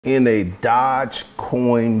In a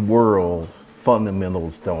Dogecoin world,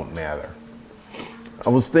 fundamentals don't matter. I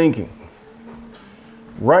was thinking,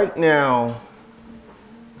 right now,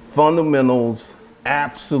 fundamentals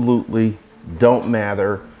absolutely don't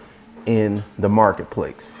matter in the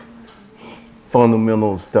marketplace.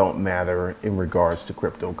 Fundamentals don't matter in regards to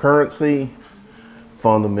cryptocurrency.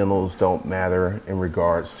 Fundamentals don't matter in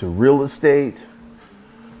regards to real estate.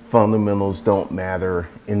 Fundamentals don't matter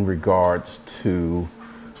in regards to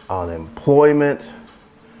unemployment.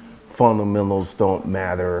 Fundamentals don't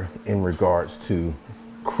matter in regards to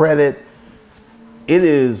credit. It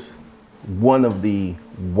is one of the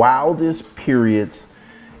wildest periods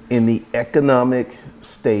in the economic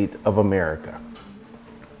state of America.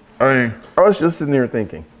 I was just sitting there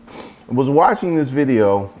thinking, I was watching this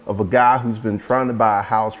video of a guy who's been trying to buy a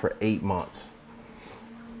house for 8 months.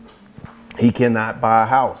 He cannot buy a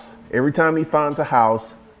house. Every time he finds a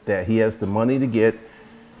house that he has the money to get,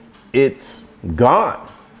 it's gone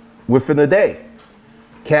within a day.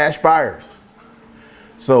 Cash buyers.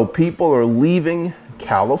 So people are leaving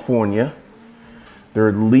California,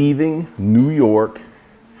 they're leaving New York,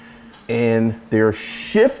 and they're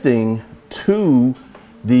shifting to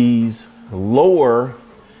these lower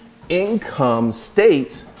income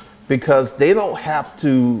states because they don't have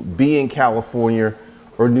to be in California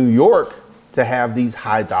or New York to have these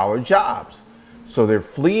high dollar jobs. So they're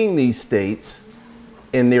fleeing these states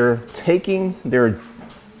and they're taking their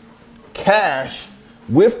cash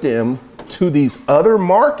with them to these other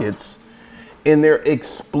markets, and they're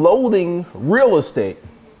exploding real estate.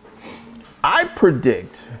 I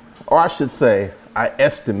predict, or I should say, I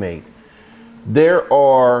estimate, there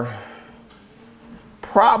are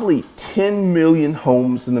probably 10 million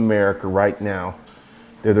homes in America right now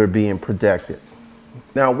that are being protected.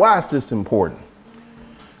 Now, why is this important?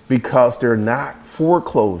 Because they're not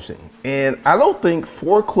foreclosing. And I don't think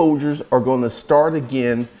foreclosures are going to start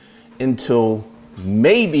again until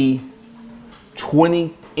maybe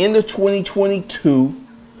into 2022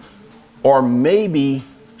 or maybe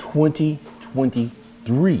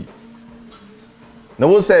 2023. Now,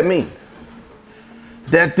 what does that mean?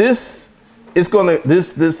 That this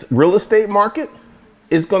real estate market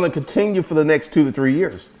is going to continue for the next 2 to 3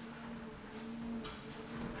 years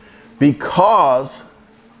because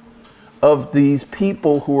of these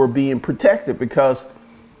people who are being protected. Because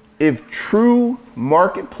if true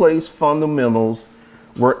marketplace fundamentals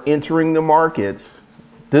were entering the market,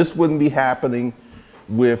 this wouldn't be happening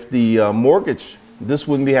with the mortgage. This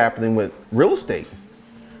wouldn't be happening with real estate.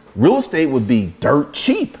 Real estate would be dirt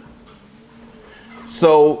cheap.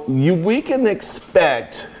 So we can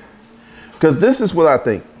expect, because this is what I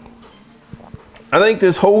think. I think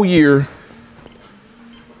this whole year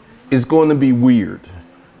is going to be weird.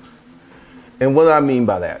 And what do I mean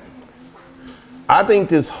by that? I think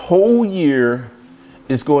this whole year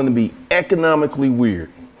is going to be economically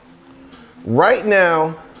weird. Right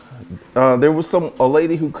now, there was a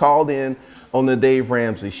lady who called in on the Dave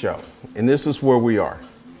Ramsey show, and this is where we are.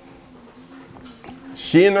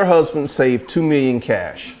 She and her husband saved $2 million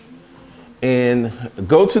cash. And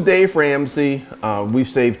go to Dave Ramsey. We've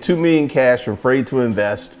saved $2 million cash from Afraid to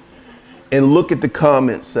Invest, and look at the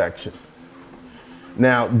comment section.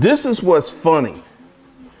 Now, this is what's funny.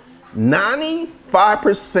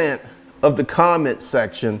 95% of the comment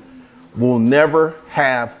section will never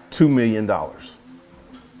have $2 million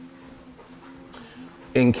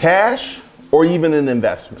in cash or even in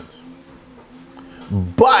investments.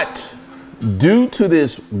 But due to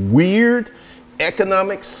this weird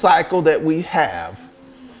economic cycle that we have,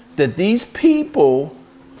 that these people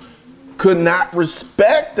could not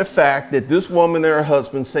respect the fact that this woman and her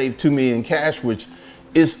husband saved $2 million cash, which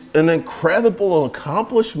is an incredible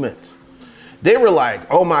accomplishment. They were like,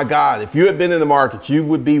 oh my God, if you had been in the market, you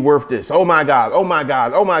would be worth this. Oh my God, oh my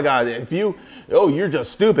God, oh my God. You're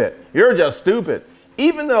just stupid. You're just stupid.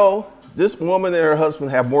 Even though this woman and her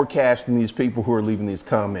husband have more cash than these people who are leaving these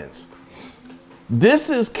comments. This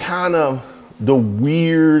is kind of the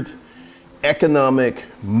weird economic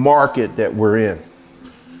market that we're in.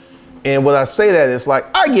 And when I say that, it's like,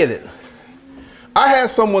 I get it. I had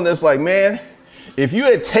someone that's like, man, if you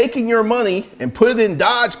had taken your money and put it in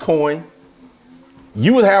Dogecoin,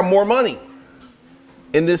 you would have more money.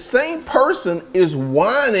 And this same person is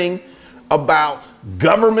whining about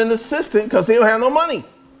government assistance because they don't have no money.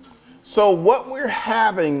 So what we're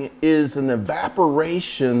having is an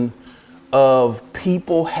evaporation of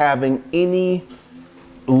people having any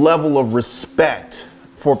level of respect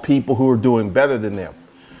for people who are doing better than them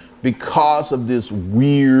because of this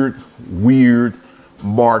weird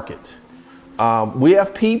market. We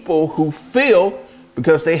have people who feel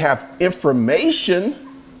because they have information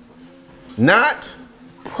not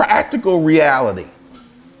practical reality.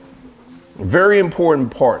 A very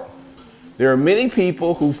important part. There are many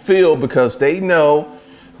people who feel because they know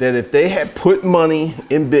that if they had put money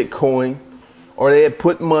in Bitcoin or they had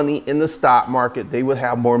put money in the stock market, they would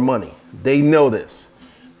have more money. They know this.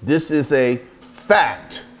 This is a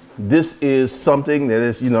fact. This is something that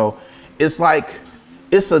is, it's like,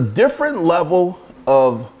 it's a different level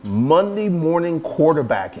of Monday morning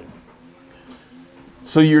quarterbacking.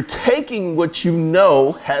 So you're taking what you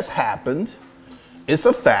know has happened, it's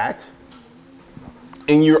a fact,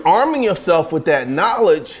 and you're arming yourself with that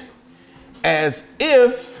knowledge as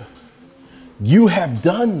if you have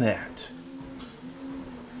done that.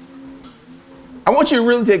 I want you to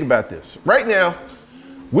really think about this. Right now,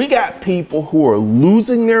 we got people who are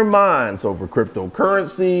losing their minds over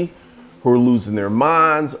cryptocurrency, who are losing their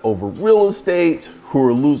minds over real estate, who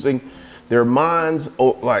are losing their minds,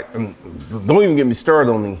 don't even get me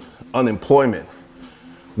started on the unemployment.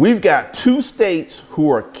 We've got 2 states who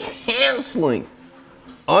are canceling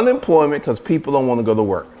unemployment because people don't want to go to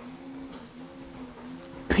work.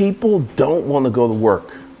 People don't want to go to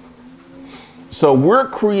work. So we're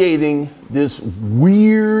creating this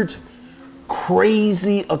weird,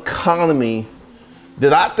 crazy economy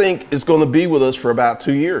that I think is going to be with us for about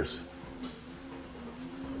 2 years.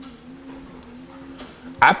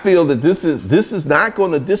 I feel that this is not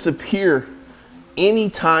going to disappear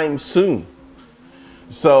anytime soon.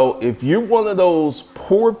 So if you're one of those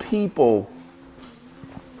poor people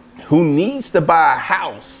who needs to buy a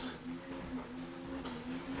house,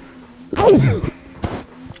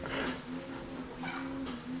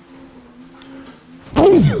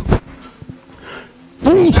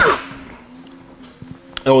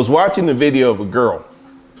 I was watching the video of a girl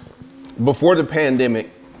before the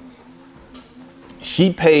pandemic.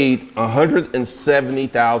 She paid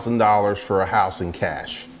 $170,000 for a house in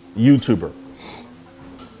cash. YouTuber.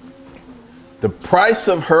 The price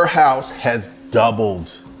of her house has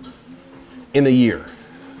doubled in a year.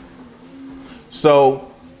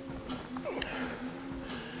 So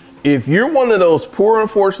if you're one of those poor,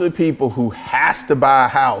 unfortunate people who has to buy a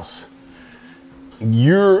house,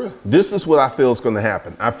 this is what I feel is going to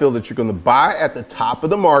happen. I feel that you're going to buy at the top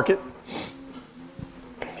of the market.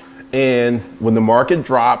 And when the market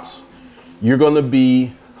drops, you're going to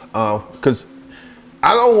be, because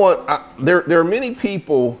I don't want, there are many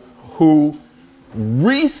people who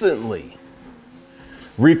recently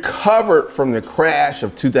recovered from the crash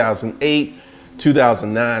of 2008,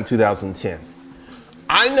 2009, 2010.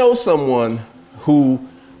 I know someone who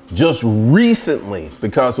just recently,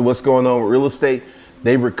 because of what's going on with real estate,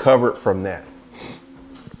 they recovered from that.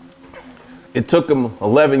 It took them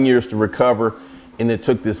 11 years to recover. And it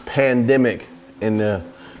took this pandemic and the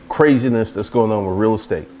craziness that's going on with real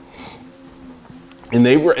estate. And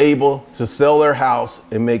they were able to sell their house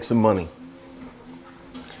and make some money.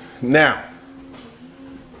 Now,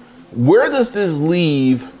 where does this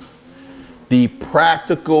leave the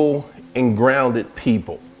practical and grounded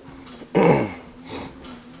people?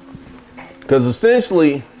 Because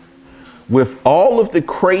essentially, with all of the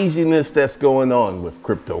craziness that's going on with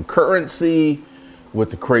cryptocurrency, with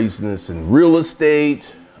the craziness in real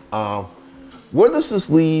estate, where does this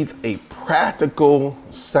leave a practical,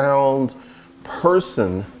 sound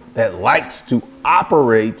person that likes to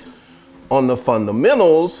operate on the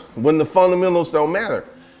fundamentals when the fundamentals don't matter?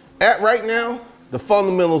 Right now, the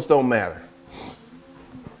fundamentals don't matter.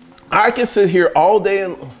 I can sit here all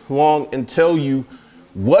day long and tell you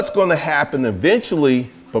what's going to happen eventually,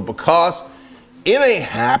 but because it ain't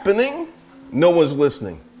happening, no one's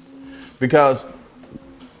listening. Because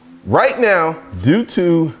right now, due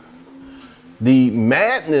to the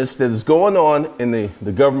madness that is going on in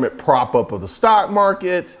the government prop up of the stock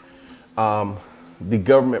market, the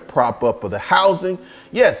government prop up of the housing.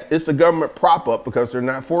 Yes, it's a government prop up because they're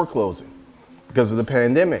not foreclosing because of the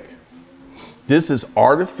pandemic. This is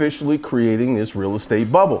artificially creating this real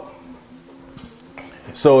estate bubble.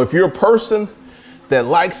 So if you're a person that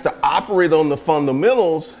likes to operate on the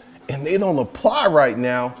fundamentals and they don't apply right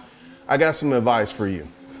now, I got some advice for you.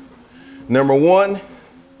 Number one,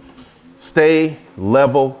 stay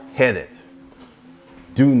level-headed.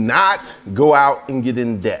 Do not go out and get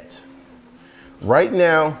in debt. Right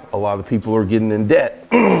now, a lot of people are getting in debt.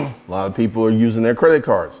 A lot of people are using their credit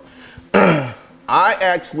cards. I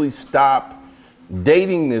actually stopped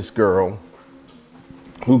dating this girl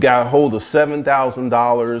who got a hold of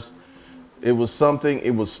 $7,000. It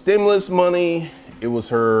was stimulus money. It was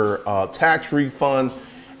her tax refund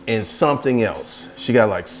and something else. She got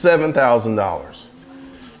like $7,000.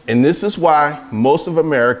 And this is why most of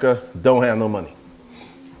America don't have no money.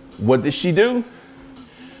 What did she do?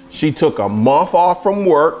 She took a month off from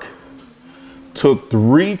work, took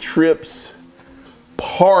 3 trips,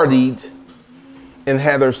 partied, and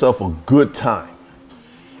had herself a good time.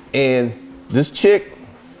 And this chick,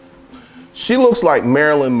 she looks like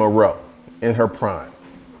Marilyn Monroe in her prime.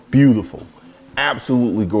 Beautiful,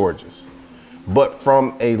 absolutely gorgeous. But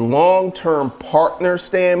from a long-term partner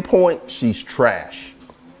standpoint, she's trash.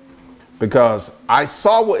 Because I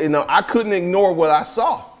saw what, I couldn't ignore what I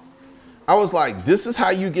saw. I was like, this is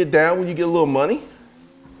how you get down when you get a little money?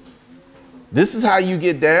 This is how you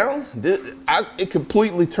get down? It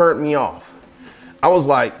completely turned me off. I was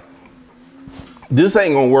like, this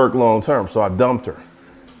ain't gonna work long term, so I dumped her.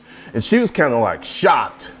 And she was kind of like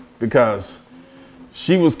shocked because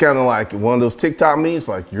she was kind of like one of those TikTok memes,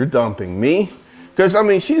 like, you're dumping me? Because I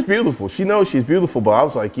mean, she's beautiful. She knows she's beautiful, but I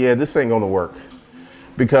was like, yeah, this ain't gonna work.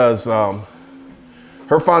 Because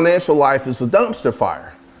her financial life is a dumpster fire.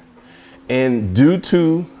 And due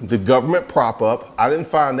to the government prop up, I didn't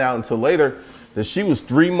find out until later that she was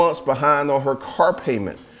 3 months behind on her car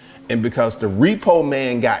payment. And because the repo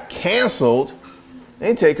man got canceled, they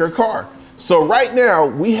didn't take her car. So right now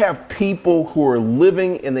we have people who are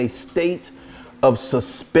living in a state of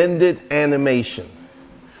suspended animation.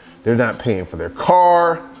 They're not paying for their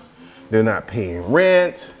car. They're not paying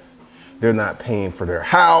rent. They're not paying for their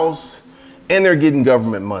house, and they're getting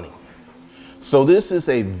government money. So this is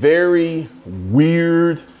a very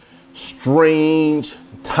weird, strange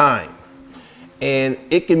time. And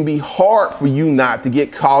it can be hard for you not to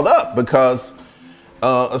get caught up because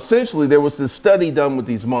essentially there was this study done with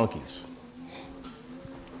these monkeys.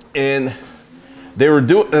 And they were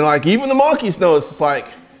doing, and like even the monkeys know, it's like,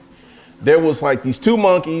 there was like these 2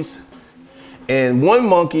 monkeys, and one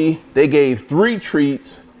monkey, they gave 3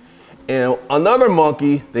 treats, and another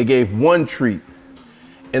monkey, they gave 1 treat.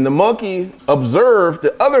 And the monkey observed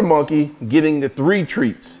the other monkey getting the 3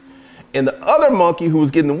 treats. And the other monkey who was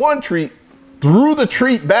getting the 1 treat threw the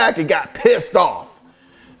treat back and got pissed off.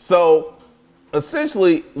 So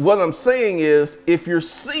essentially what I'm saying is, if you're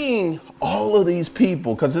seeing all of these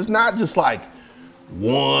people, because it's not just like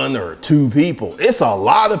 1 or 2 people, it's a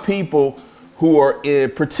lot of people who are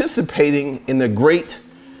participating in the great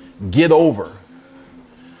get over.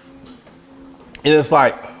 And it's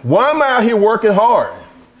like, why am I out here working hard?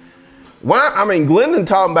 Why? I mean, Glendon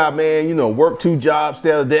talking about, man, you know, work 2 jobs,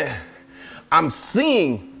 stay out of debt. I'm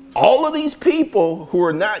seeing all of these people who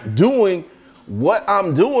are not doing what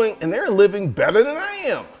I'm doing, and they're living better than I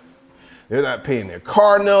am. They're not paying their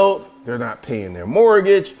car note. They're not paying their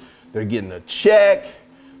mortgage. They're getting a check.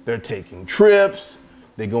 They're taking trips.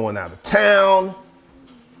 They're going out of town.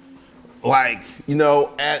 Like, you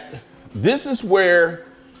know, this is where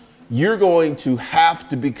you're going to have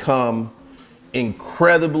to become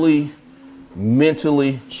incredibly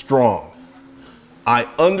mentally strong. I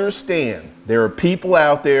understand there are people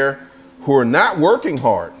out there who are not working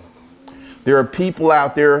hard. There are people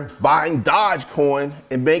out there buying Dogecoin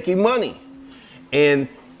and making money. And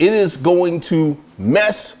it is going to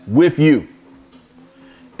mess with you.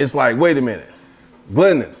 It's like, wait a minute,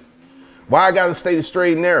 Glendon, why I gotta stay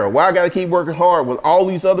straight and narrow? Why I gotta keep working hard with all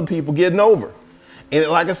these other people getting over? And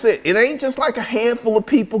like I said, it ain't just like a handful of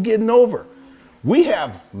people getting over. We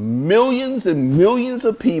have millions and millions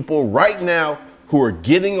of people right now who are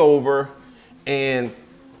getting over, and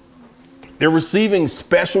they're receiving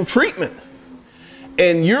special treatment.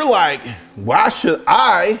 And you're like, why should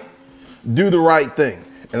I do the right thing?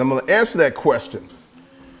 And I'm going to answer that question.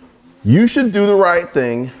 You should do the right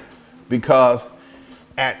thing because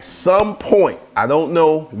at some point, I don't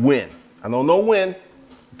know when,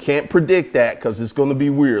 can't predict that because it's going to be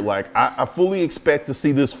weird. Like I fully expect to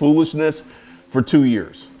see this foolishness for 2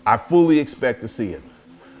 years. I fully expect to see it.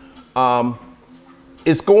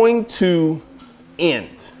 It's going to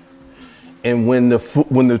end. And when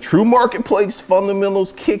the true marketplace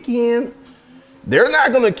fundamentals kick in, they're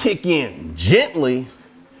not going to kick in gently.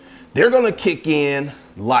 They're going to kick in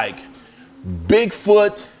like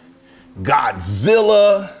Bigfoot,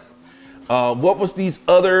 Godzilla, what was these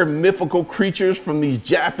other mythical creatures from these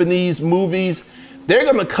Japanese movies? They're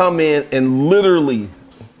going to come in and literally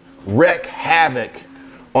wreak havoc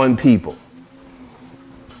on people.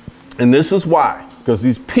 And this is why, because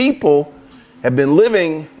these people have been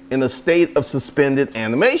living in a state of suspended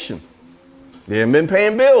animation. They haven't been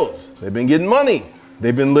paying bills. They've been getting money.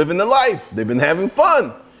 They've been living the life. They've been having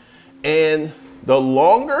fun. And the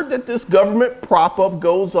longer that this government prop up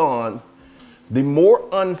goes on, the more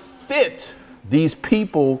unfit these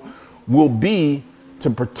people will be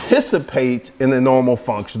to participate in a normal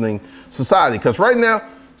functioning society. Because right now,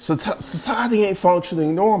 society ain't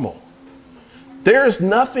functioning normal. There's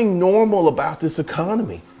nothing normal about this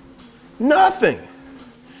economy. Nothing.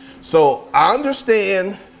 So I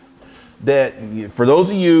understand that for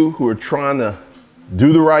those of you who are trying to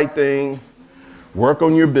do the right thing, work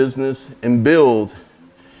on your business and build,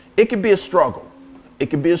 it can be a struggle.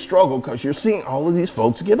 It can be a struggle because you're seeing all of these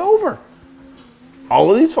folks get over.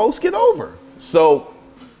 All of these folks get over. So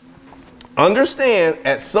understand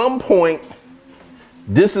at some point,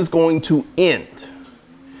 this is going to end.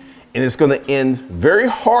 And it's going to end very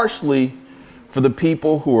harshly for the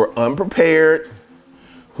people who are unprepared,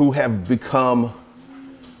 who have become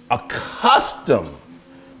accustomed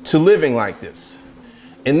to living like this.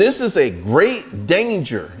 And this is a great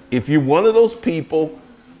danger if you're one of those people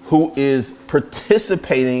who is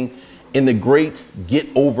participating in the great get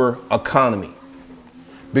over economy,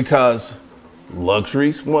 because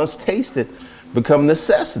luxuries once tasted become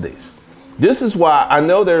necessities. This is why I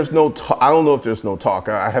know there's no I don't know if there's no talk.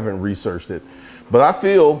 I haven't researched it, but I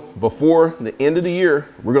feel before the end of the year,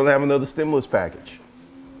 we're going to have another stimulus package.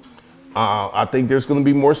 I think there's going to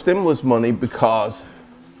be more stimulus money because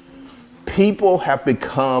people have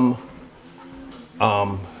become,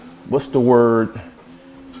 what's the word?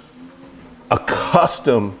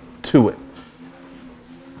 Accustomed to it.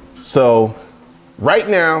 So right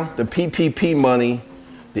now, the PPP money,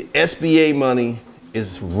 the SBA money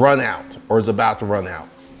is run out or is about to run out.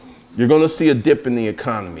 You're going to see a dip in the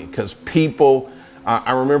economy because people,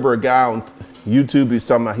 I remember a guy on YouTube, he's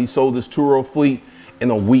talking about he sold his Turo fleet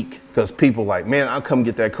in a week because people like, man, I'll come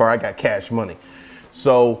get that car. I got cash money.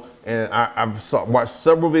 So, and I've watched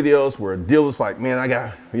several videos where a dealer's like, man, I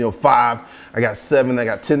got, 5, I got 7, I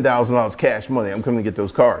got $10,000 cash money. I'm coming to get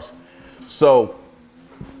those cars. So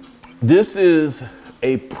this is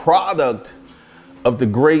a product of the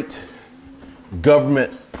great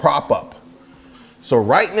government prop up. So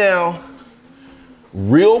right now,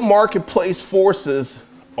 real marketplace forces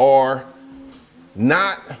are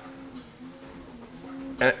not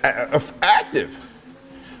active.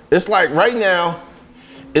 It's like right now,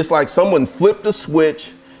 it's like someone flipped a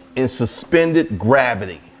switch and suspended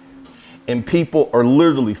gravity, and people are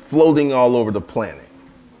literally floating all over the planet.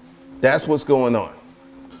 That's what's going on.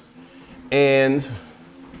 And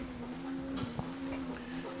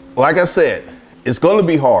like I said, it's going to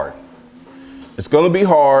be hard. It's going to be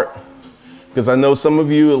hard because I know some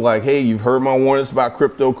of you are like, hey, you've heard my warnings about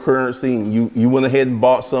cryptocurrency and you went ahead and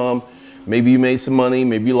bought some. Maybe you made some money,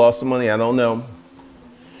 maybe you lost some money, I don't know.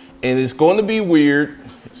 And it's going to be weird.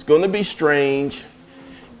 It's going to be strange,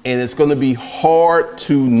 and it's going to be hard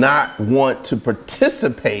to not want to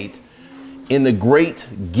participate in the great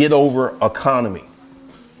get over economy.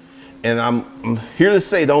 And I'm here to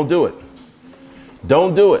say, don't do it.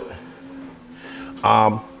 Don't do it.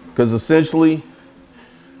 Because essentially,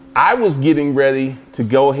 I was getting ready to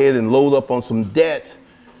go ahead and load up on some debt,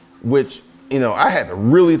 which, I had to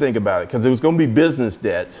really think about it because it was going to be business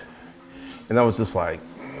debt. And I was just like,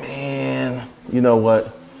 man, you know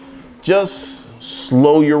what? Just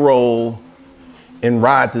slow your roll and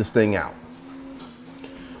ride this thing out.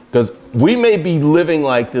 Because we may be living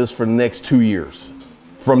like this for the next 2 years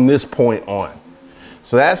from this point on.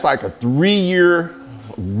 So that's like a 3-year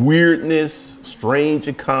weirdness, strange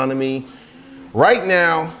economy. Right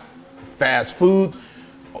now, fast food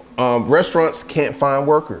restaurants can't find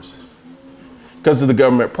workers because of the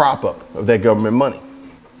government prop up of that government money.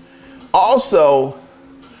 Also,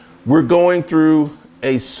 we're going through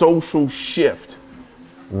a social shift.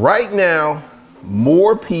 Right now,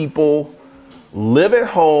 more people live at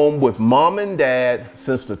home with mom and dad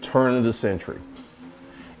since the turn of the century.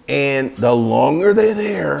 And the longer they're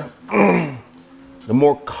there, the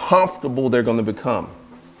more comfortable they're going to become.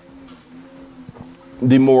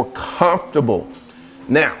 The more comfortable.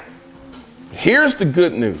 Now, here's the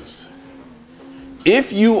good news.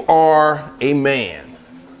 If you are a man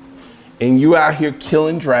and you out here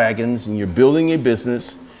killing dragons and you're building a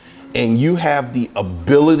business and you have the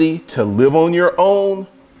ability to live on your own,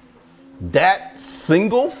 that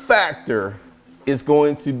single factor is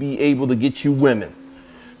going to be able to get you women.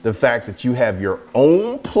 The fact that you have your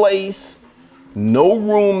own place, no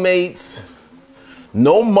roommates,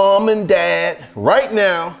 no mom and dad. Right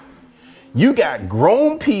now, you got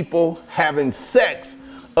grown people having sex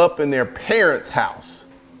up in their parents' house.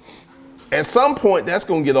 At some point, that's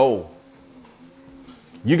going to get old.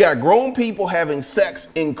 You got grown people having sex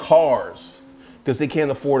in cars because they can't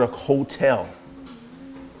afford a hotel.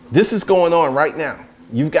 This is going on right now.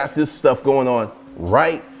 You've got this stuff going on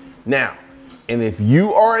right now. And if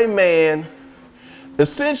you are a man,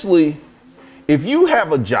 essentially, if you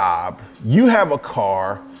have a job, you have a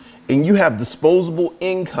car, and you have disposable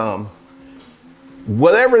income,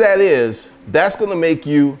 whatever that is, that's going to make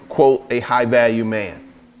you, quote, a high value man.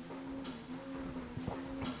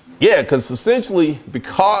 Yeah, because essentially,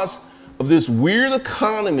 because of this weird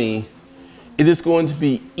economy, it is going to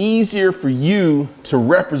be easier for you to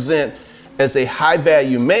represent as a high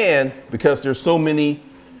value man because there's so many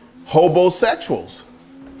hobosexuals.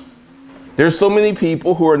 There's so many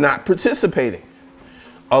people who are not participating.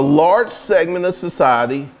 A large segment of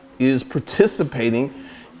society is participating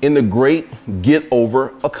in the great get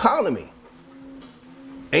over economy.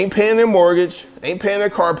 Ain't paying their mortgage, ain't paying their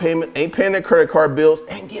car payment, ain't paying their credit card bills,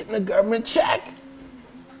 ain't getting a government check.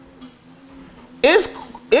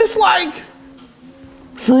 It's like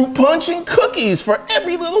fruit punch and cookies for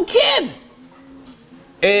every little kid.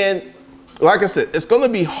 And like I said, it's going to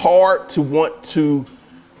be hard to want to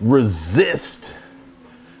resist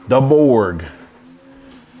the Borg.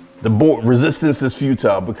 The Borg resistance is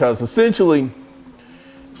futile because essentially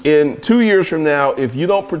in 2 years from now, if you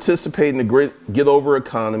don't participate in the great get over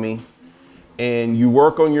economy and you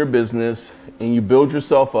work on your business and you build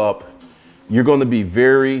yourself up, you're going to be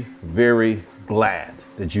very, very glad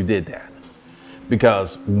that you did that.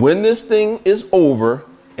 Because when this thing is over,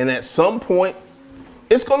 and at some point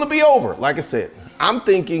it's going to be over. Like I said, I'm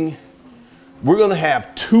thinking we're going to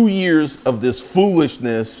have 2 years of this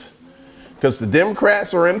foolishness because the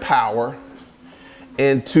Democrats are in power.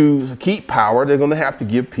 And to keep power, they're going to have to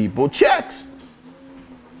give people checks.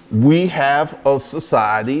 We have a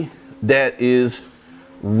society that is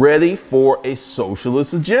ready for a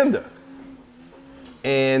socialist agenda.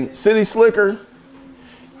 And City Slicker,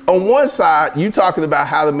 on one side, you're talking about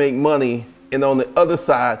how to make money. And on the other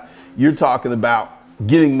side, you're talking about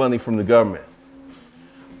getting money from the government.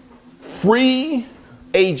 Free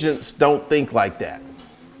agents don't think like that.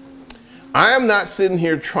 I am not sitting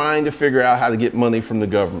here trying to figure out how to get money from the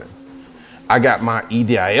government. I got my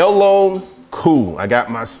EIDL loan, cool. I got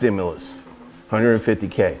my stimulus,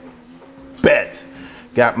 150K. Bet,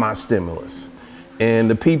 got my stimulus. And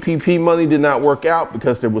the PPP money did not work out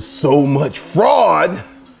because there was so much fraud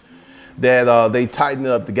that they tightened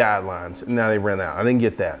up the guidelines and now they ran out. I didn't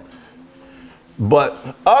get that.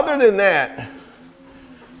 But other than that,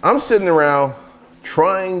 I'm sitting around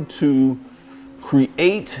trying to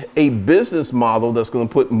create a business model that's going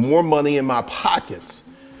to put more money in my pockets.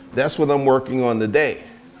 That's what I'm working on today.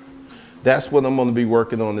 That's what I'm going to be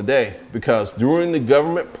working on today, because during the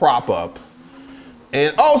government prop up,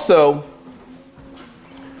 and also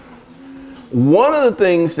one of the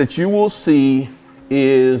things that you will see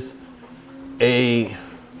is a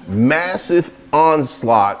massive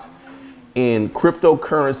onslaught in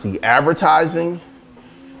cryptocurrency advertising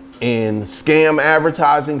and scam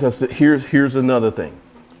advertising, because here's another thing.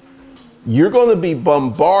 You're going to be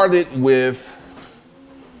bombarded with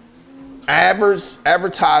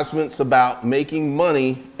advertisements about making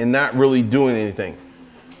money and not really doing anything.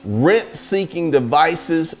 Rent-seeking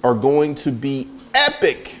devices are going to be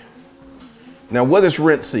epic. Now, what is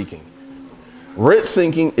rent-seeking?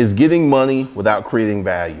 Rent-seeking is getting money without creating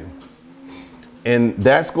value. And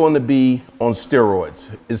that's going to be on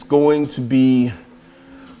steroids. It's going to be,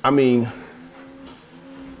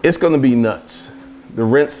 it's going to be nuts. The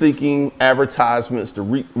rent-seeking advertisements,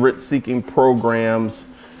 the rent-seeking programs.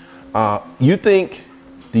 You think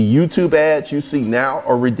the YouTube ads you see now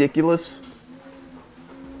are ridiculous?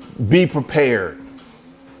 Be prepared.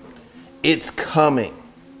 It's coming.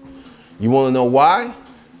 You want to know why?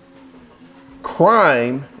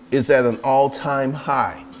 Crime is at an all-time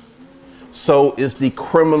high. So is the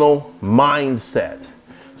criminal mindset.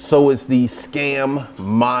 So is the scam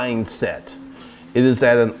mindset. It is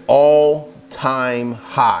at an all-time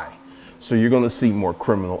high. So you're going to see more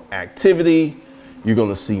criminal activity. You're going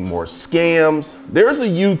to see more scams. There's a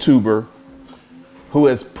YouTuber who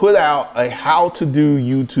has put out a how to do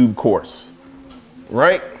YouTube course,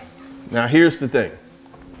 right? Now, here's the thing.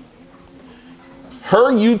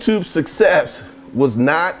 Her YouTube success was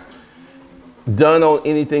not done on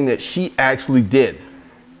anything that she actually did.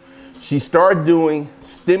 She started doing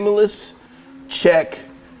stimulus check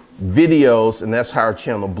videos, and that's how her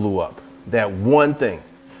channel blew up. That one thing,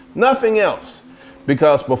 nothing else.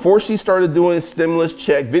 Because before she started doing stimulus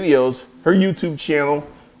check videos, her YouTube channel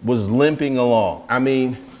was limping along.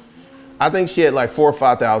 I think she had like 4,000 or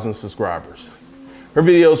 5,000 subscribers. Her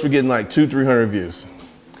videos were getting like 200-300 views.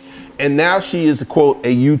 And now she is, quote,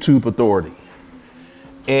 a YouTube authority.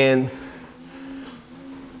 And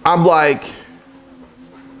I'm like,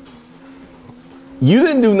 you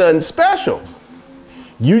didn't do nothing special.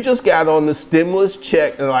 You just got on the stimulus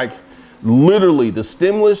check, and like literally the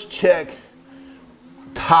stimulus check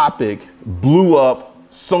topic blew up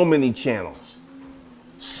so many channels.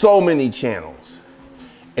 So many channels.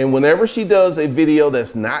 And whenever she does a video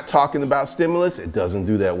that's not talking about stimulus, it doesn't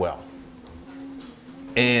do that well.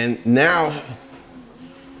 And now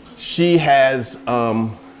she has,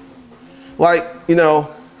 like, you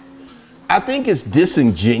know, I think it's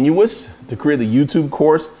disingenuous to create a YouTube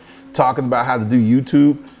course talking about how to do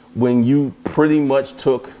YouTube when you pretty much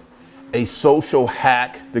took a social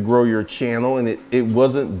hack to grow your channel and it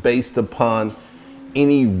wasn't based upon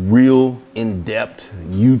any real in-depth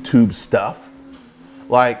YouTube stuff.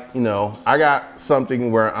 Like, you know, I got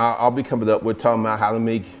something where I'll be coming up with talking about how to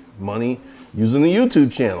make money using the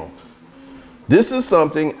YouTube channel. This is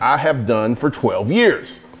something I have done for 12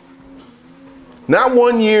 years. Not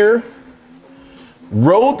 1 year,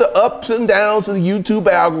 rode the ups and downs of the YouTube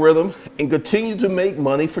algorithm and continued to make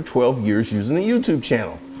money for 12 years using the YouTube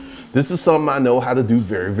channel. This is something I know how to do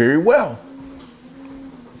very, very well.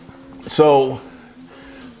 So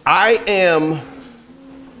I am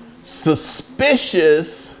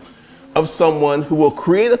suspicious of someone who will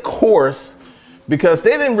create a course because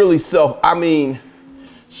they didn't really I mean,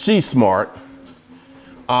 she's smart.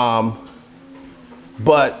 But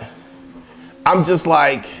I'm just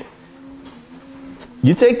like,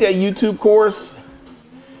 you take that YouTube course,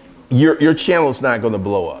 your channel's not going to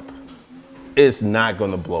blow up. It's not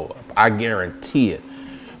going to blow up. I guarantee it.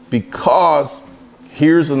 Because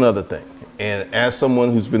here's another thing. And as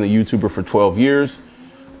someone who's been a YouTuber for 12 years,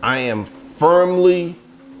 I am firmly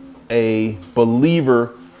a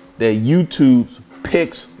believer that YouTube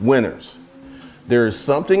picks winners. There is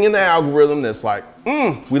something in the algorithm that's like,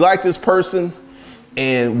 we like this person.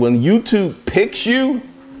 And when YouTube picks you,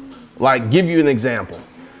 like, give you an example.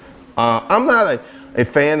 I'm not a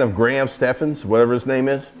fan of Graham Steffens, whatever his name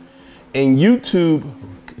is. And YouTube,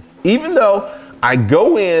 even though I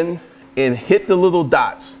go in and hit the little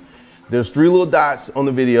dots, there's 3 little dots on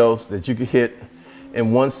the videos that you can hit,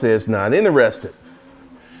 and one says not interested.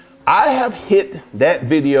 I have hit that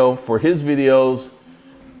video for his videos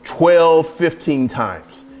 12, 15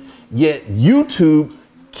 times. Yet YouTube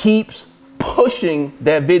keeps pushing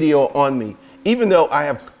that video on me, even though I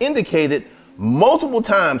have indicated multiple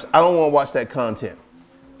times I don't want to watch that content.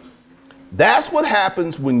 That's what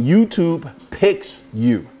happens when YouTube picks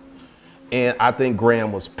you. And I think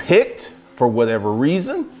Graham was picked for whatever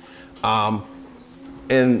reason.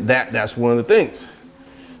 And that's one of the things.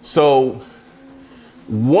 So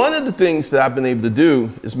one of the things that I've been able to do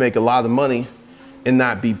is make a lot of money and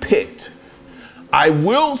not be picked. I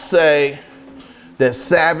will say that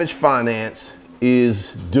Savage Finance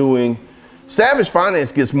is doing, Savage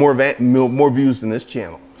Finance gets more views than this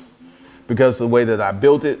channel because of the way that I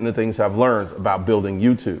built it and the things I've learned about building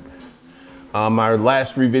YouTube. My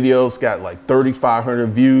last 3 videos got like 3,500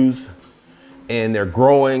 views and they're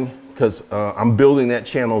growing because I'm building that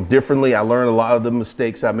channel differently. I learned a lot of the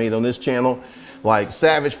mistakes I made on this channel. Like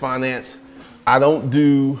Savage Finance, I don't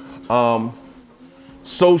do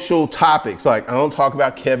social topics. Like I don't talk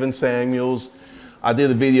about Kevin Samuels. I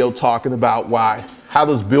did a video talking about how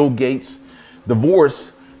does Bill Gates'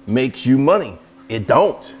 divorce makes you money? It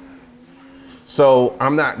don't. So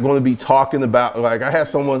I'm not going to be talking about, like I had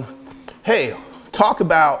someone, hey, talk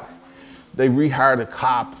about they rehired a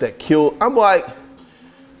cop that killed. I'm like,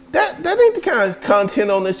 that ain't the kind of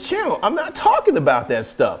content on this channel. I'm not talking about that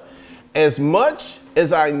stuff. As much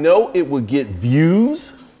as I know it would get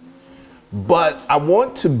views, but I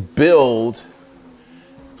want to build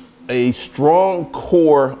a strong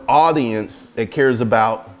core audience that cares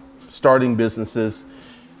about starting businesses,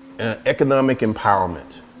 economic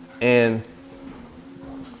empowerment. And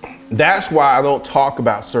that's why I don't talk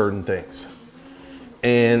about certain things.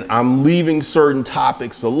 And I'm leaving certain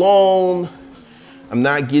topics alone. I'm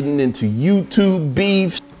not getting into YouTube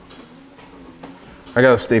beefs. I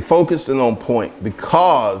gotta stay focused and on point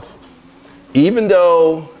because even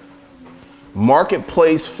though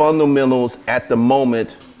marketplace fundamentals at the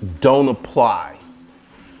moment don't apply,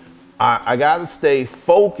 I gotta stay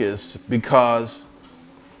focused because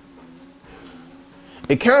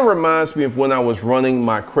it kind of reminds me of when I was running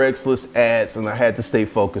my Craigslist ads and I had to stay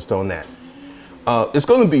focused on that. It's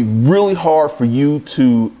gonna be really hard for you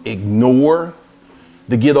to ignore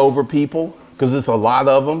the get over people because it's a lot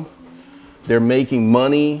of them. They're making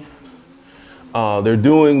money. They're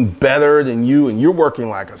doing better than you and you're working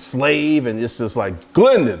like a slave and it's just like,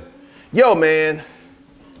 Glendon, yo man,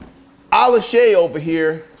 Alashay over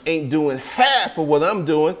here ain't doing half of what I'm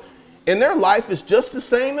doing and their life is just the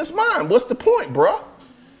same as mine. What's the point, bro?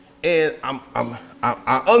 And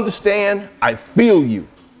I understand, I feel you.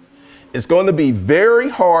 It's going to be very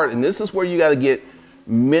hard and this is where you got to get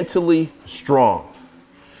mentally strong.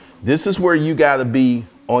 This is where you got to be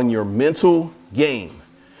on your mental game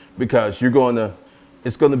because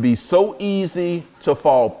it's going to be so easy to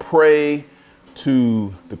fall prey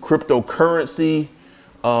to the cryptocurrency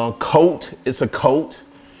coat. It's a coat.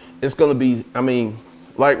 It's going to be, I mean,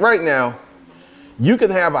 like right now, you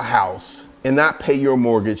can have a house and not pay your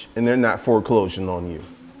mortgage and they're not foreclosing on you.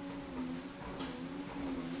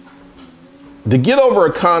 The get over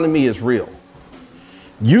economy is real.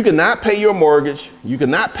 You cannot pay your mortgage. You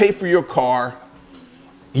cannot pay for your car.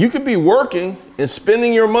 You could be working and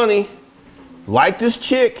spending your money like this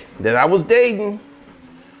chick that I was dating,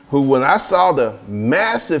 who when I saw the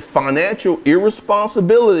massive financial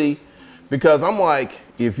irresponsibility, because I'm like,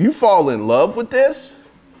 if you fall in love with this,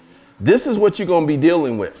 this is what you're going to be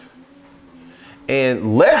dealing with.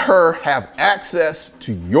 And let her have access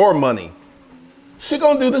to your money. She's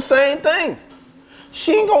going to do the same thing.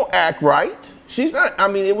 She ain't going to act right. She's not, I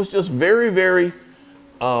mean, it was just very, very,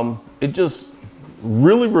 it just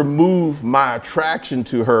really removed my attraction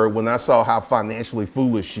to her when I saw how financially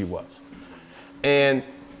foolish she was. And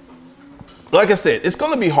like I said, it's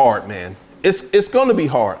going to be hard, man. It's going to be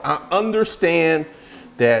hard. I understand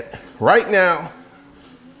that right now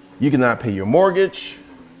you cannot pay your mortgage.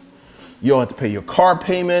 You don't have to pay your car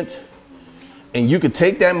payment, and you could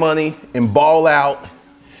take that money and ball out,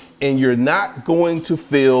 and you're not going to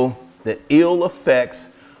feel the ill effects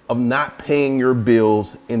of not paying your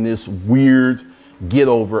bills in this weird get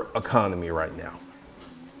over economy right now.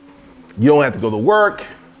 You don't have to go to work.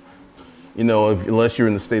 You know, unless you're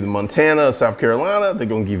in the state of Montana or South Carolina, they're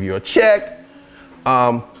going to give you a check.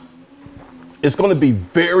 It's going to be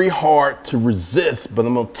very hard to resist, but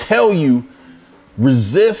I'm going to tell you,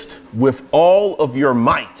 resist with all of your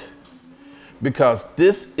might, because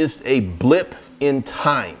this is a blip in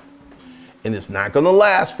time and it's not going to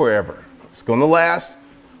last forever. It's going to last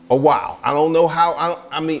a while. I don't know how,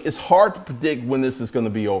 I mean, it's hard to predict when this is going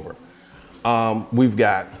to be over. We've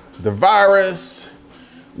got the virus.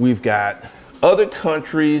 We've got other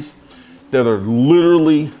countries that are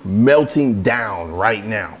literally melting down right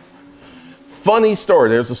now. Funny story.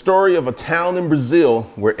 There's a story of a town in Brazil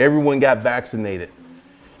where everyone got vaccinated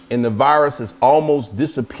and the virus has almost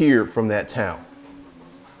disappeared from that town.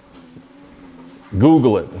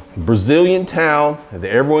 Google it. Brazilian town,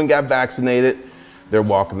 everyone got vaccinated. They're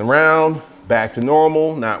walking around back to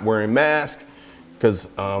normal, not wearing masks because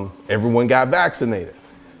everyone got vaccinated.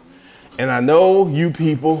 And I know you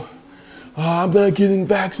people, oh, I'm not getting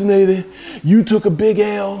vaccinated. You took a big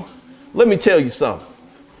L. Let me tell you something.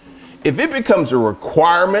 If it becomes a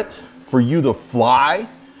requirement for you to fly,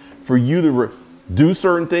 for you to do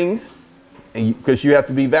certain things, and because you have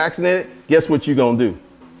to be vaccinated, guess what you're going to do?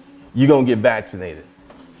 You're going to get vaccinated.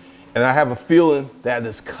 And I have a feeling that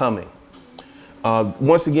is coming.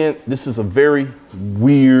 Once again, this is a very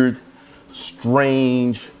weird,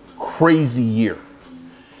 strange, crazy year.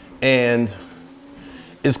 And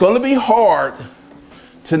it's going to be hard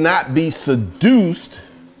to not be seduced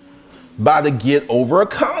by the get over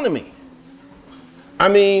economy. I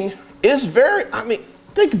mean, it's very, I mean,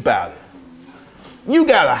 think about it. You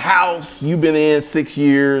got a house you've been in 6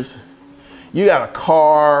 years, you got a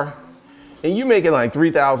car, and you're making like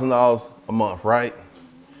 $3,000 a month, right?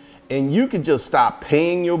 And you can just stop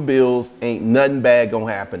paying your bills, ain't nothing bad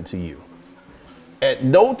gonna happen to you. At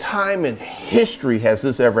no time in history has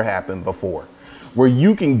this ever happened before, where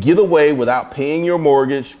you can get away without paying your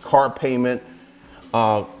mortgage, car payment.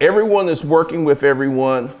 Everyone is working with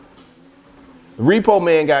everyone. The repo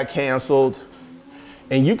man got canceled,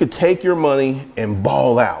 and you could take your money and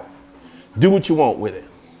ball out. Do what you want with it.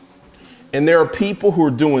 And there are people who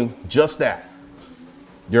are doing just that.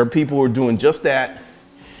 There are people who are doing just that.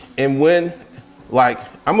 And when, like,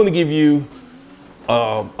 I'm gonna give you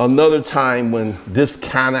another time when this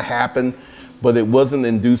kind of happened, but it wasn't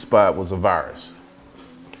induced by, it was a virus.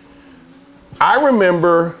 I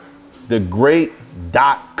remember the great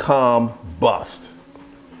 .com bust.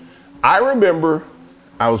 I remember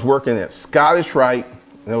I was working at Scottish Rite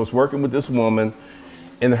and I was working with this woman,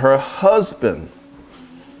 and her husband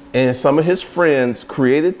and some of his friends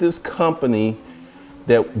created this company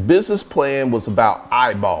that business plan was about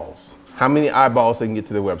eyeballs. How many eyeballs they can get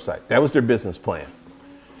to their website. That was their business plan.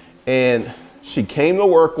 And she came to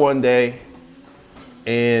work one day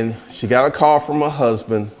and she got a call from her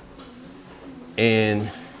husband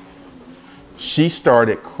and she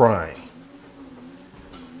started crying.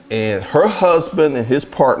 And her husband and his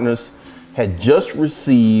partners had just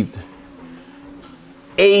received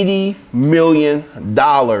 $80 million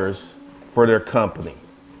for their company.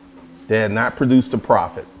 They had not produced a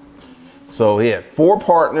profit. So he had 4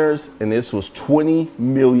 partners and this was $20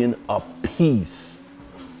 million apiece.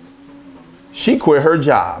 She quit her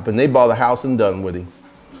job and they bought a house in Dunwoody.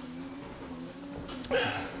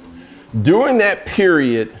 During that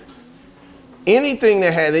period, anything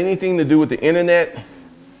that had anything to do with the internet,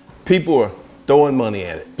 People are throwing money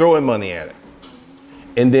at it.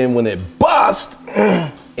 And then when it busts,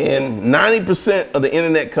 and 90% of the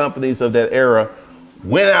internet companies of that era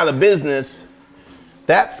went out of business,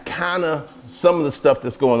 that's kind of some of the stuff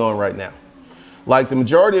that's going on right now. Like the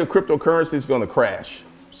majority of cryptocurrency is going to crash.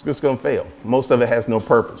 It's just going to fail. Most of it has no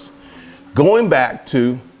purpose. Going back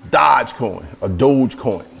to Dogecoin or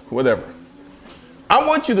Dogecoin, whatever. I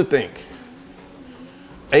want you to think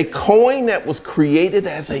a coin that was created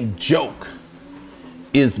as a joke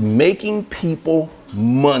is making people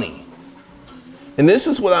money. And this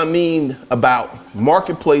is what I mean about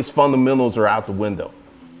marketplace fundamentals are out the window.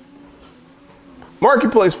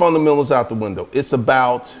 Marketplace fundamentals out the window. It's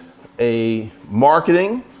about a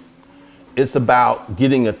marketing. It's about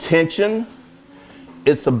getting attention.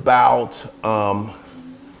 It's about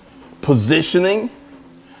positioning.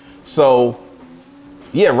 So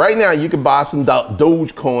yeah, right now you can buy some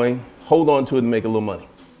Dogecoin, hold on to it and make a little money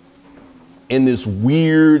in this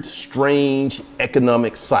weird, strange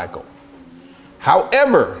economic cycle.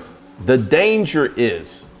 However, the danger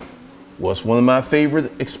is, what's one of my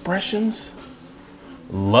favorite expressions?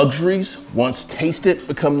 Luxuries, once tasted,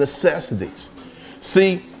 become necessities.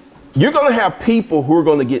 See, you're going to have people who are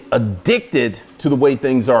going to get addicted to the way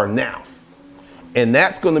things are now. And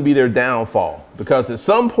that's going to be their downfall, because at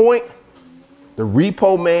some point, the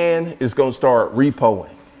repo man is going to start repoing.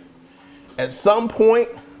 At some point,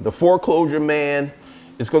 the foreclosure man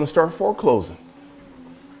is going to start foreclosing.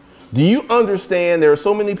 Do you understand there are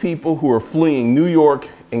so many people who are fleeing New York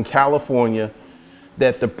and California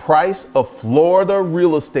that the price of Florida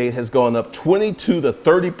real estate has gone up 22 to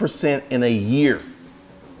 30% in a year?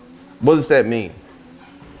 What does that mean?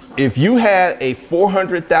 If you had a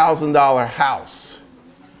 $400,000 house,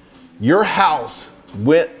 your house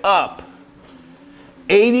went up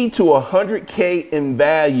 80 to 100K in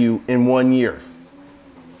value in 1 year.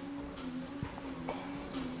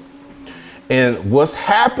 And what's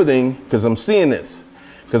happening, because I'm seeing this,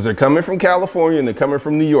 because they're coming from California and they're coming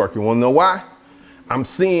from New York. You want to know why? I'm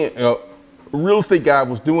seeing a real estate guy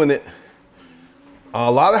was doing it.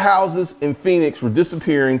 A lot of houses in Phoenix were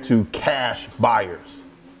disappearing to cash buyers,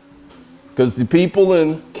 because the people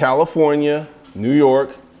in California, New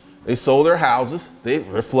York, they sold their houses.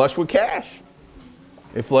 They're flush with cash.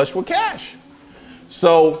 They flush with cash.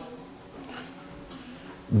 So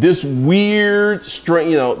this weird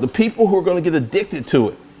string, the people who are going to get addicted to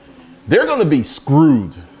it, they're going to be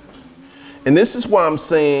screwed. And this is why I'm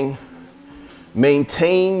saying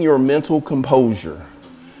maintain your mental composure.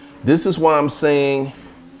 This is why I'm saying,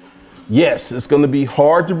 yes, it's going to be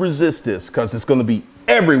hard to resist this, because it's going to be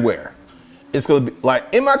everywhere. It's going to be like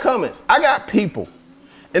in my comments, I got people,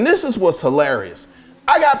 and this is what's hilarious.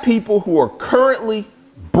 I got people who are currently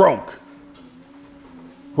broke,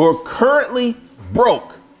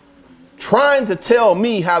 trying to tell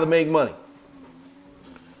me how to make money.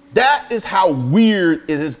 That is how weird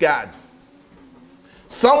it has gotten.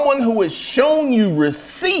 Someone who has shown you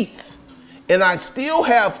receipts, and I still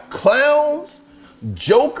have clowns,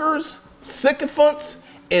 jokers, sycophants,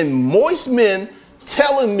 and moist men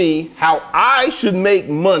telling me how I should make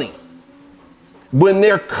money when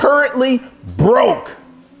they're currently broke.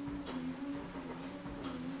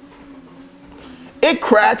 It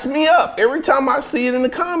cracks me up every time I see it in the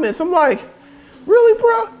comments. I'm like, really,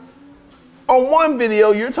 bro? On one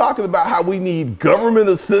video, you're talking about how we need government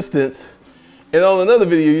assistance, and on another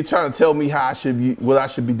video, you're trying to tell me how what I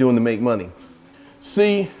should be doing to make money.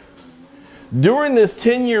 See, during this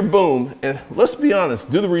 10-year boom, and let's be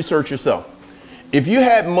honest, do the research yourself. If you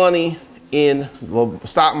had money in the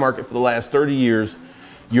stock market for the last 30 years,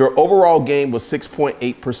 your overall gain was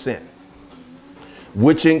 6.8%.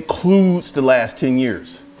 which includes the last 10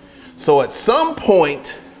 years. So at some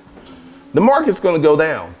point, the market's going to go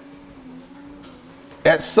down.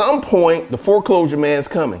 At some point, the foreclosure man's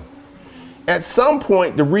coming. At some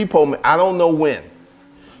point, the repo man, I don't know when,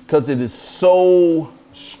 because it is so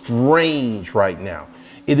strange right now.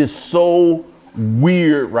 It is so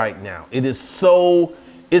weird right now.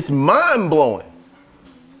 It's mind-blowing.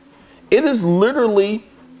 It is literally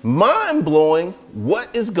mind-blowing what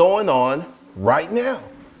is going on right now.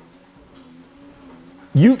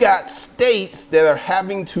 You got states that are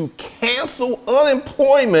having to cancel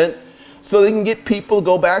unemployment so they can get people to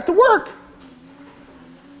go back to work.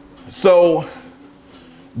 So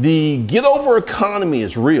the get over economy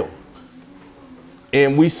is real.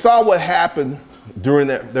 And we saw what happened during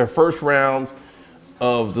their first round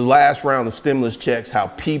of the last round of stimulus checks, how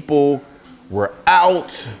people were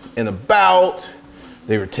out and about.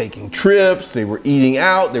 They were taking trips, they were eating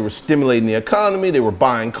out, they were stimulating the economy, they were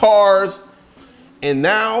buying cars. And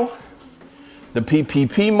now The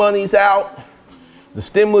PPP money's out. The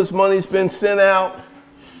stimulus money's been sent out.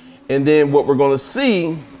 And then what we're going to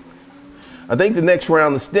see, I think the next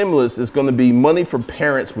round of stimulus is going to be money for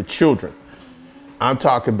parents with children. I'm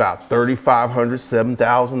talking about $3,500,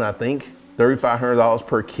 $7,000, I think, $3,500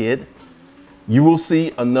 per kid. You will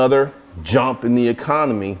see another jump in the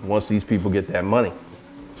economy once these people get that money.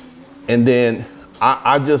 And then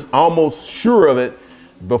I'm just almost sure of it,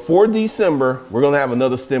 before December, we're going to have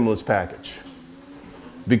another stimulus package.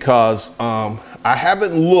 Because I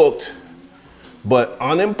haven't looked, but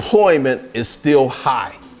unemployment is still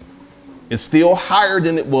high. It's still higher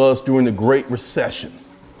than it was during the Great Recession.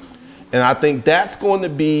 And I think that's going to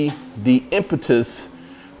be the impetus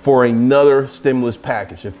for another stimulus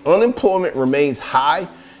package. If unemployment remains high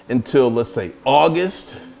until, let's say,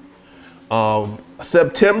 August,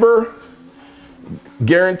 September,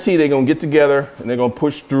 guarantee they're going to get together and they're going to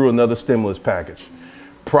push through another stimulus package.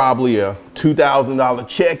 Probably a $2,000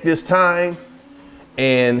 check this time,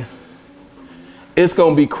 and it's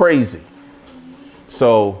going to be crazy.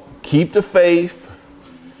 So keep the faith,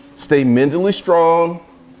 stay mentally strong,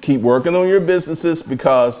 keep working on your businesses,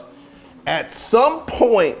 because at some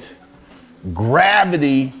point,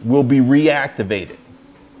 gravity will be reactivated.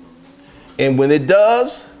 And when it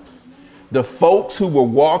does, the folks who were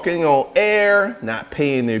walking on air, not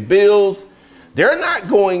paying their bills, they're not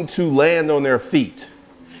going to land on their feet.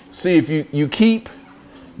 See, if you keep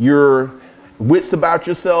your wits about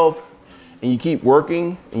yourself and you keep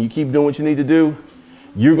working and you keep doing what you need to do,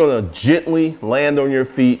 you're going to gently land on your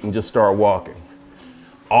feet and just start walking.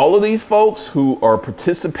 All of these folks who are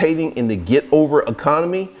participating in the get over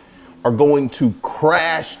economy are going to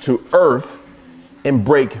crash to earth and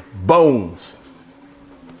break bones,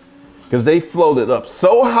 because they floated up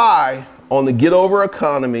so high on the get over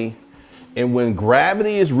economy. And when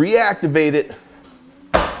gravity is reactivated,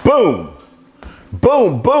 boom,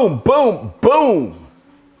 boom, boom, boom, boom,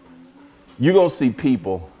 you're going to see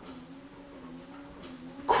people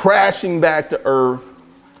crashing back to earth.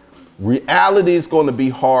 Reality is going to be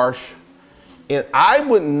harsh. And I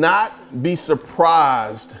would not be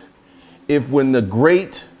surprised if, when the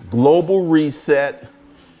great global reset,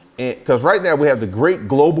 because right now we have the great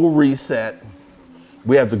global reset,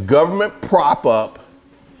 we have the government prop up,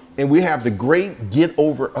 and we have the great get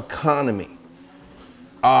over economy.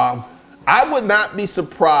 I would not be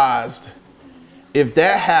surprised if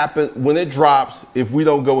that happened, when it drops, if we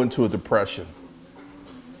don't go into a depression.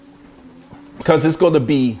 Because it's going to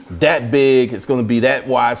be that big, it's going to be that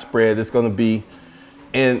widespread, it's going to be,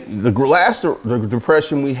 and the last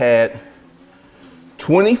depression we had,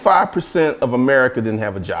 25% of America didn't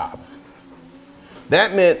have a job.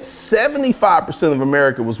 That meant 75% of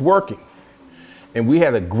America was working. And we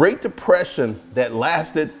had a Great Depression that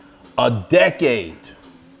lasted a decade.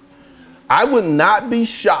 I would not be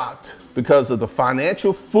shocked, because of the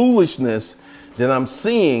financial foolishness that I'm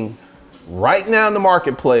seeing right now in the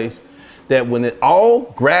marketplace, that when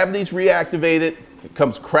gravity's reactivated, it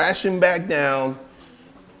comes crashing back down,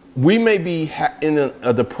 we may be in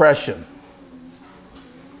a depression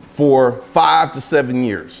for 5 to 7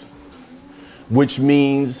 years, which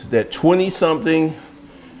means that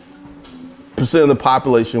 20-something% of the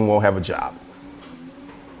population won't have a job.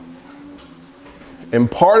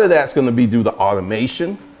 And part of that's going to be due to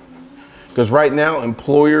automation, because right now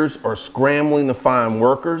employers are scrambling to find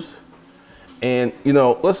workers. And, you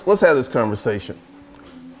know, let's have this conversation.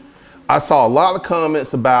 I saw a lot of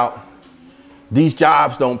comments about these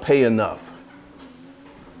jobs don't pay enough.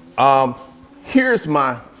 Here's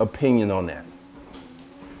my opinion on that.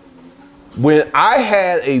 When I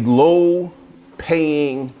had a low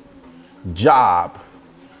paying job,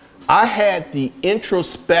 I had the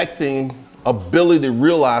introspecting ability to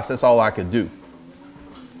realize that's all I could do.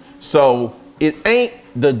 So it ain't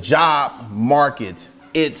the job market,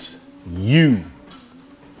 it's you.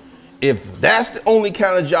 If that's the only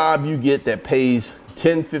kind of job you get that pays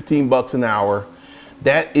 10, 15 bucks an hour,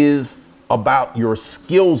 that is about your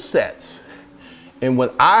skill sets. And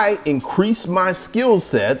when I increase my skill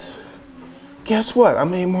sets, guess what? I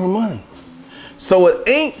made more money. So it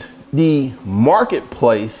ain't the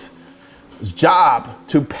marketplace's job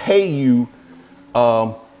to pay you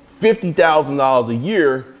 $50,000 a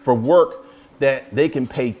year for work that they can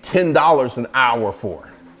pay $10 an hour for.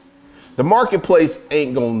 The marketplace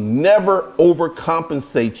ain't gonna never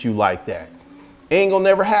overcompensate you like that. Ain't gonna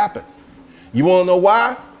never happen. You wanna know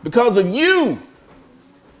why? Because of you.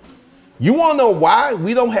 You wanna know why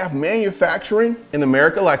we don't have manufacturing in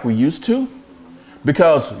America like we used to?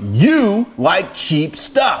 Because you like cheap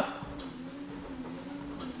stuff.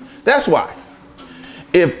 That's why.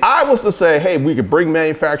 If I was to say, hey, we could bring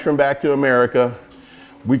manufacturing back to America,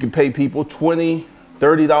 we could pay people $20,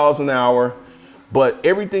 $30 an hour, but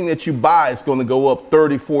everything that you buy is going to go up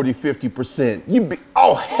 30, 40, 50%. You'd be,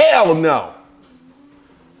 oh, hell no.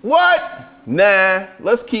 What? Nah,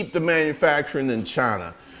 let's keep the manufacturing in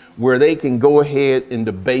China where they can go ahead and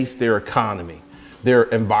debase their economy, their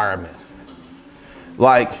environment.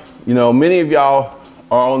 Like, you know, many of y'all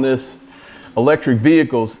are on this electric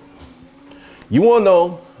vehicles. You want to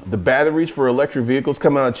know the batteries for electric vehicles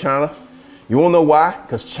come out of China? You want to know why?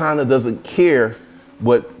 Because China doesn't care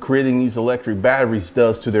what creating these electric batteries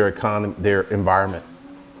does to their economy, their environment.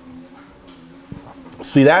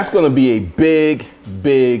 See, that's going to be a big,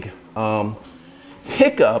 big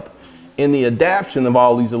hiccup in the adoption of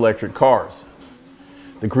all these electric cars.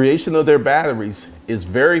 The creation of their batteries is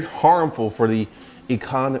very harmful for the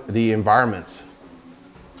environments,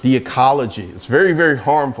 the ecology. It's very, very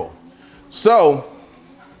harmful. So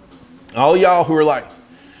all y'all who are like,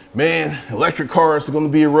 man, electric cars are going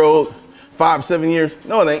to be a road 5, 7 years.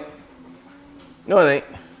 No, it ain't. No, it ain't.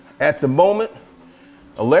 At the moment,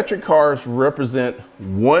 electric cars represent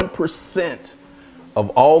 1% of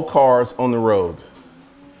all cars on the road.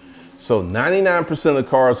 So 99% of the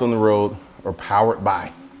cars on the road are powered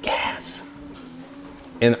by gas.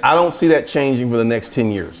 And I don't see that changing for the next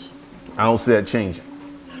 10 years. I don't see that changing.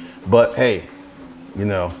 But hey, you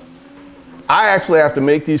know, I actually have to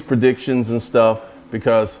make these predictions and stuff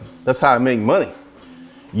because that's how I make money.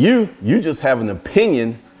 You just have an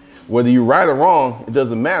opinion, whether you're right or wrong, it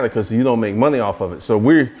doesn't matter because you don't make money off of it. So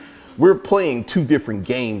we're playing two different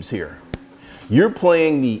games here. You're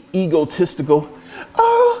playing the egotistical,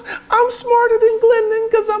 oh, I'm smarter than Glendon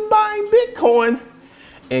because I'm buying Bitcoin.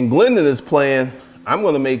 And Glendon is playing, I'm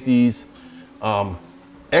going to make these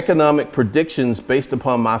economic predictions based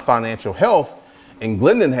upon my financial health. And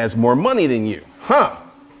Glendon has more money than you, huh?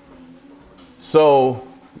 So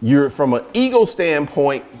you're from an ego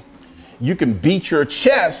standpoint, you can beat your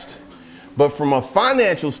chest, but from a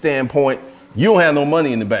financial standpoint, you don't have no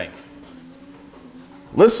money in the bank.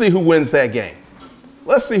 Let's see who wins that game.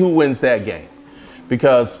 Let's see who wins that game.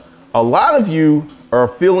 Because a lot of you are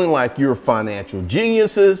feeling like you're financial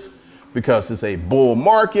geniuses because it's a bull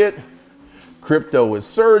market, crypto is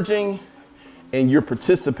surging, and you're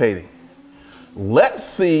participating. Let's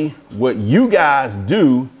see what you guys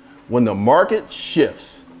do when the market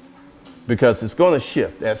shifts, because it's going to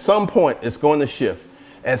shift. At some point, it's going to shift.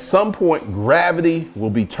 At some point, gravity will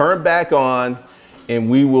be turned back on and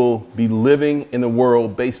we will be living in a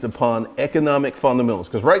world based upon economic fundamentals.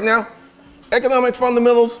 Because right now, economic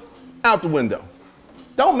fundamentals out the window.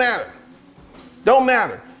 Don't matter. Don't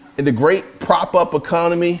matter. In the great prop-up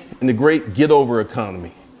economy, in the great get-over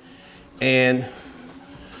economy. And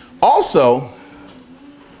also,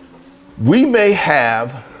 we may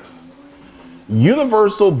have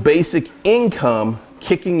universal basic income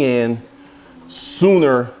kicking in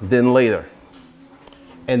sooner than later.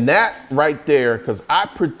 And that right there, because I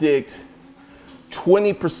predict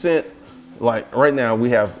 20%, like right now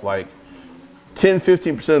we have like 10,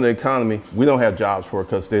 15% of the economy we don't have jobs for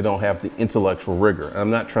because they don't have the intellectual rigor. I'm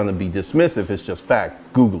not trying to be dismissive, it's just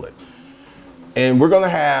fact, Google it. And we're gonna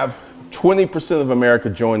have 20% of America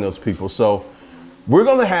join those people. So we're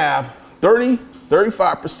gonna have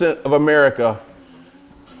 35% of America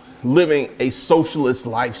living a socialist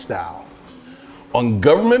lifestyle on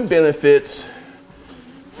government benefits,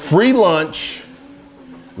 free lunch,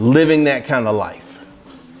 living that kind of life.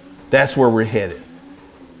 That's where we're headed.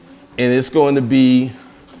 And it's going to be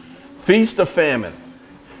feast or famine.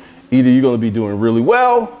 Either you're going to be doing really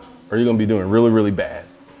well or you're going to be doing really, really bad.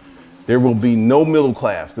 There will be no middle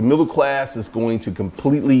class. The middle class is going to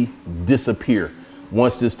completely disappear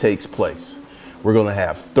once this takes place. We're going to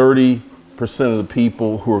have 30% of the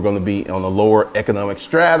people who are going to be on the lower economic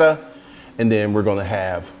strata, and then we're going to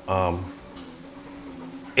have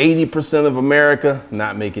 80% of America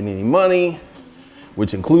not making any money,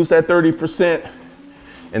 which includes that 30%,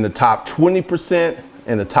 and the top 20%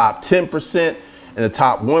 and the top 10% and the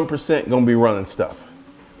top 1% going to be running stuff.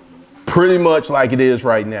 Pretty much like it is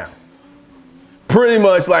right now. Pretty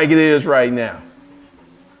much like it is right now.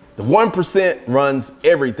 The 1% runs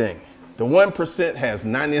everything. The 1% has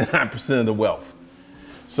 99% of the wealth.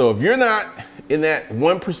 So if you're not in that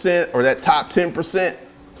 1% or that top 10%,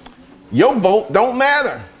 your vote don't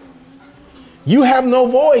matter. You have no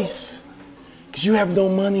voice because you have no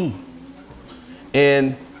money.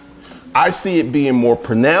 And I see it being more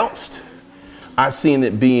pronounced. I seen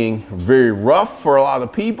it being very rough for a lot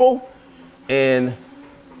of people, and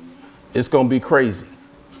it's going to be crazy.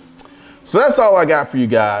 So that's all I got for you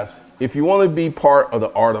guys. If you want to be part of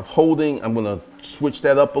the art of holding, I'm going to switched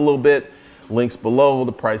that up a little bit. Links below.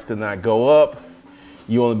 The price did not go up.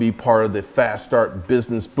 You want to be part of the Fast Start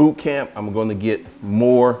Business Bootcamp. I'm going to get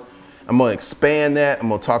more. I'm going to expand that. I'm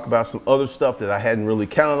going to talk about some other stuff that I hadn't really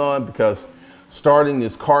counted on, because starting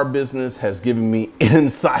this car business has given me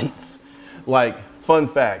insights. Like, fun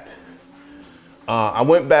fact, I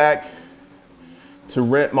went back to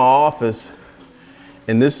rent my office,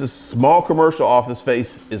 and this is small commercial office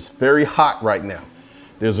space. Is very hot right now.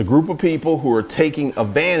 There's a group of people who are taking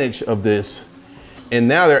advantage of this, and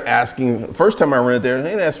now they're asking. The first time I rented there, they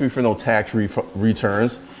didn't ask me for no tax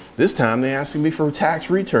returns. This time they're asking me for tax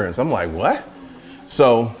returns. I'm like, what?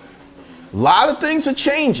 So a lot of things are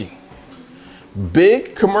changing.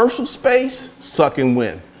 Big commercial space, sucking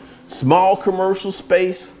wind. Small commercial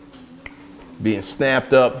space, being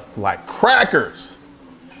snapped up like crackers.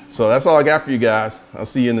 So that's all I got for you guys. I'll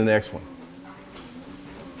see you in the next one.